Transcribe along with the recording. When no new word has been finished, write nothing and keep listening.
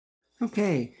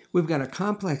Okay, we've got a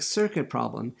complex circuit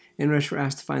problem in which we're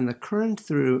asked to find the current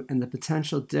through and the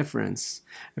potential difference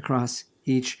across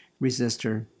each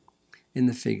resistor in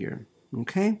the figure.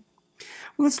 Okay?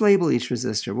 Well, let's label each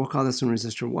resistor. We'll call this one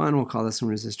resistor 1, we'll call this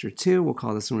one resistor 2, we'll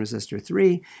call this one resistor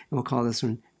 3, and we'll call this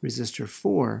one resistor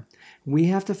 4. We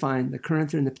have to find the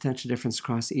current through and the potential difference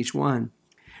across each one.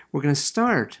 We're going to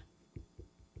start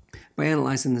by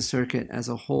analyzing the circuit as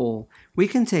a whole. We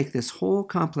can take this whole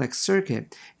complex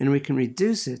circuit and we can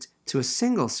reduce it to a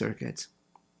single circuit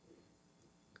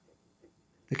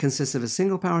that consists of a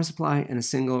single power supply and a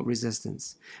single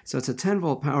resistance. So it's a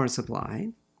 10-volt power supply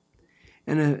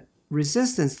and a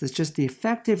resistance that's just the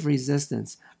effective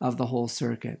resistance of the whole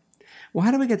circuit. Well,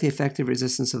 how do we get the effective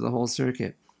resistance of the whole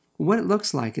circuit? What it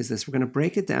looks like is this. We're going to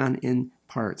break it down in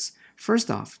parts.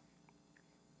 First off,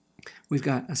 we've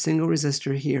got a single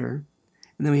resistor here,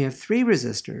 and then we have 3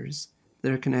 resistors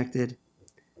that are connected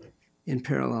in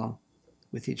parallel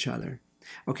with each other.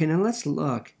 Okay, now let's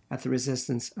look at the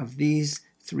resistance of these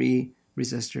 3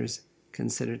 resistors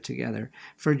considered together.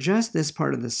 For just this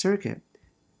part of the circuit,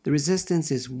 the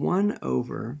resistance is 1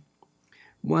 over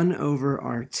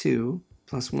R2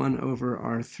 plus 1 over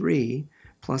R3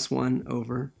 plus 1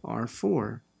 over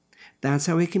R4. That's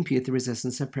how we compute the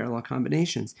resistance of parallel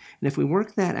combinations. And if we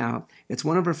work that out, it's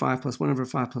 1 over 5 plus 1 over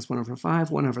 5 plus 1 over 5,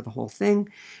 1 over the whole thing,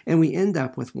 and we end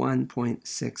up with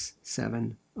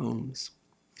 1.67 ohms.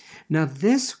 Now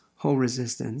this whole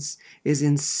resistance is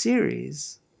in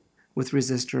series with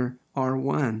resistor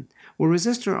R1. Well,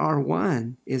 resistor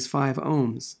R1 is 5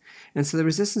 ohms, and so the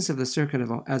resistance of the circuit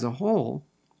as a whole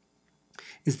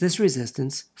is this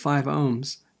resistance, 5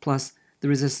 ohms, plus the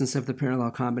resistance of the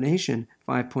parallel combination,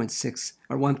 5.6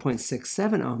 or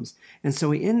 1.67 ohms. And so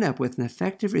we end up with an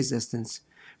effective resistance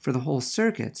for the whole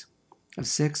circuit of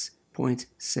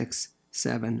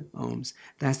 6.67 ohms.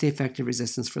 That's the effective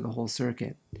resistance for the whole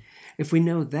circuit. If we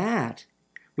know that,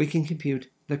 we can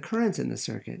compute the current in the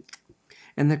circuit.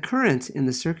 And the current in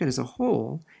the circuit as a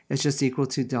whole is just equal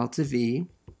to delta V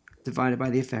divided by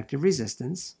the effective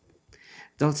resistance.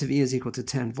 Delta V is equal to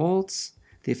 10 volts.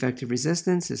 The effective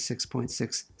resistance is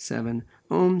 6.67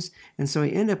 ohms, and so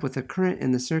we end up with a current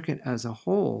in the circuit as a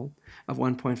whole of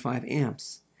 1.5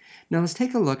 amps. Now let's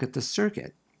take a look at the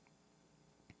circuit.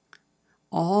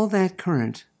 All that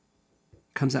current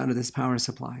comes out of this power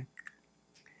supply,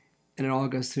 and it all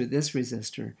goes through this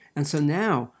resistor. And so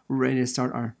now we're ready to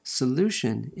start our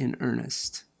solution in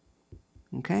earnest.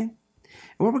 Okay? And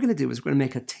what we're going to do is we're going to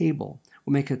make a table.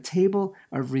 We'll make a table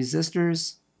of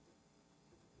resistors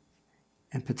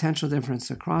and potential difference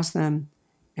across them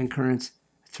and current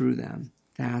through them.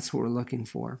 That's what we're looking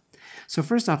for. So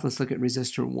first off, let's look at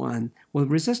resistor 1. Well,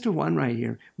 resistor 1 right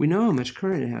here, we know how much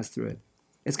current it has through it.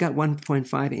 It's got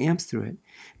 1.5 amps through it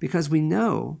because we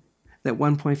know that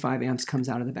 1.5 amps comes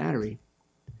out of the battery.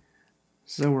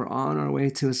 So we're on our way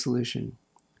to a solution.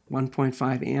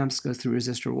 1.5 amps goes through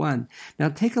resistor 1. Now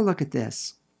take a look at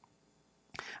this.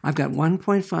 I've got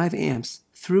 1.5 amps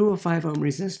through a 5 ohm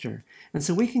resistor, and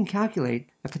so we can calculate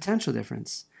a potential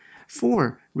difference.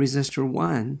 For resistor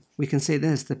 1, we can say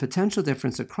this: the potential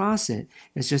difference across it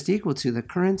is just equal to the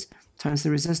current times the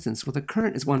resistance. Well, the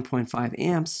current is 1.5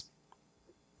 amps.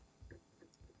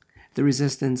 The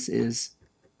resistance is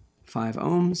 5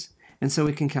 ohms, and so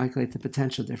we can calculate the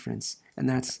potential difference, and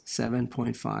that's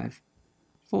 7.5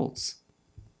 volts.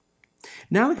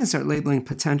 Now we can start labeling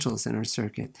potentials in our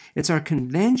circuit. It's our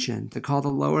convention to call the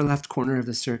lower left corner of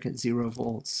the circuit 0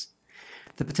 volts.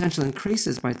 The potential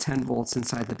increases by 10 volts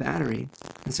inside the battery,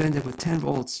 and so I end up with 10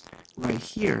 volts right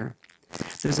here.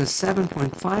 There's a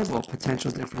 7.5 volt potential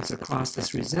difference across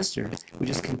this resistor. We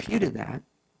just computed that.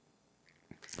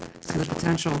 So the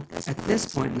potential at this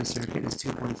point in the circuit is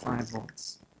 2.5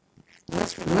 volts.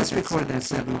 Let's record that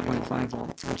 7.5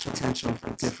 volt potential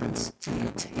difference in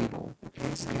the table. Okay,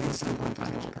 so 7.5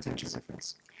 volt potential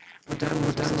difference. We're done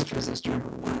with resistor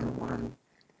 1.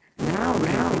 Now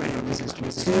we're ready to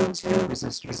resistor 2,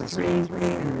 resistor 3,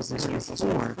 and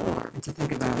resistor 4. And to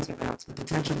think about the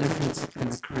potential difference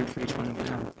and the current for each one of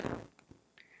them.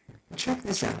 Check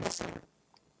this out.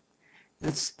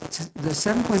 It's the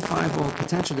 7.5 volt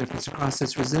potential difference across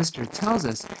this resistor tells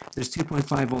us there's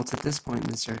 2.5 volts at this point in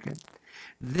the circuit.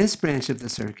 This branch of the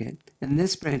circuit and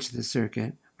this branch of the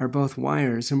circuit are both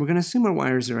wires, and we're going to assume our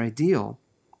wires are ideal.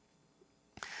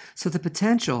 So the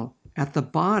potential at the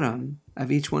bottom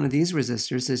of each one of these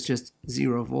resistors is just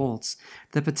 0 volts.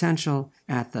 The potential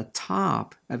at the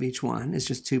top of each one is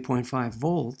just 2.5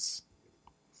 volts.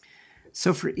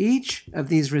 So for each of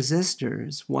these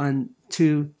resistors, 1,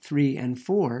 2, 3, and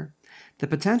 4, the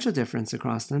potential difference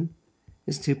across them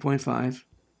is 2.5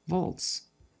 volts.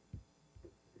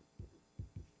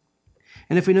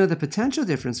 And if we know the potential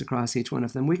difference across each one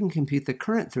of them, we can compute the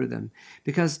current through them.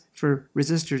 Because for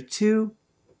resistor 2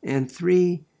 and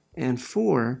 3 and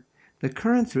 4, the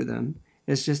current through them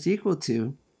is just equal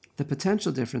to the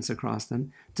potential difference across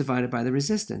them divided by the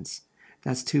resistance.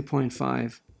 That's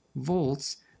 2.5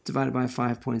 volts divided by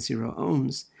 5.0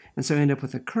 ohms. And so I end up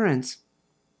with a current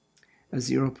of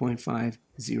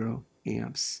 0.50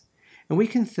 amps. And we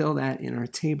can fill that in our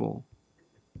table.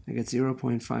 I get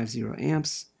 0.50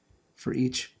 amps for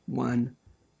each one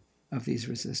of these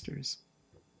resistors.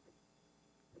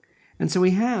 And so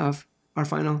we have our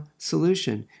final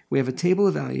solution. We have a table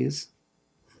of values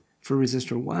for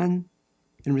resistor 1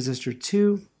 and resistor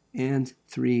 2 and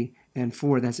 3 and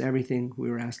 4. That's everything we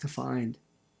were asked to find.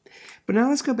 But now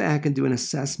let's go back and do an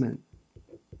assessment.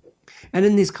 And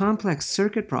in these complex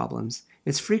circuit problems,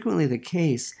 it's frequently the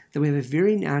case that we have a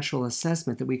very natural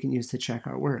assessment that we can use to check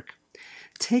our work.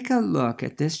 Take a look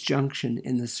at this junction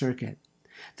in the circuit.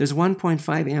 There's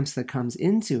 1.5 amps that comes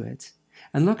into it,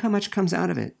 and look how much comes out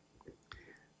of it.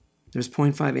 There's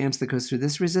 0.5 amps that goes through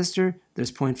this resistor,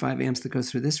 there's 0.5 amps that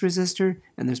goes through this resistor,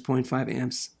 and there's 0.5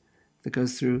 amps that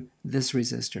goes through this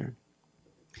resistor.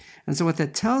 And so what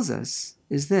that tells us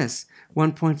is this: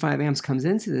 1.5 amps comes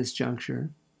into this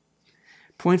juncture,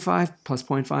 0.5 plus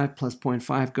 0.5 plus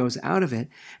 0.5 goes out of it,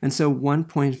 and so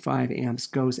 1.5 amps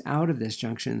goes out of this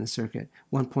junction in the circuit.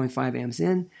 1.5 amps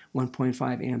in,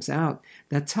 1.5 amps out.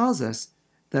 That tells us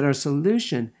that our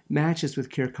solution matches with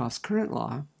Kirchhoff's current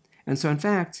law, and so in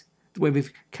fact, the way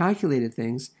we've calculated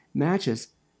things matches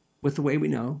with the way we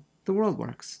know the world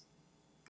works.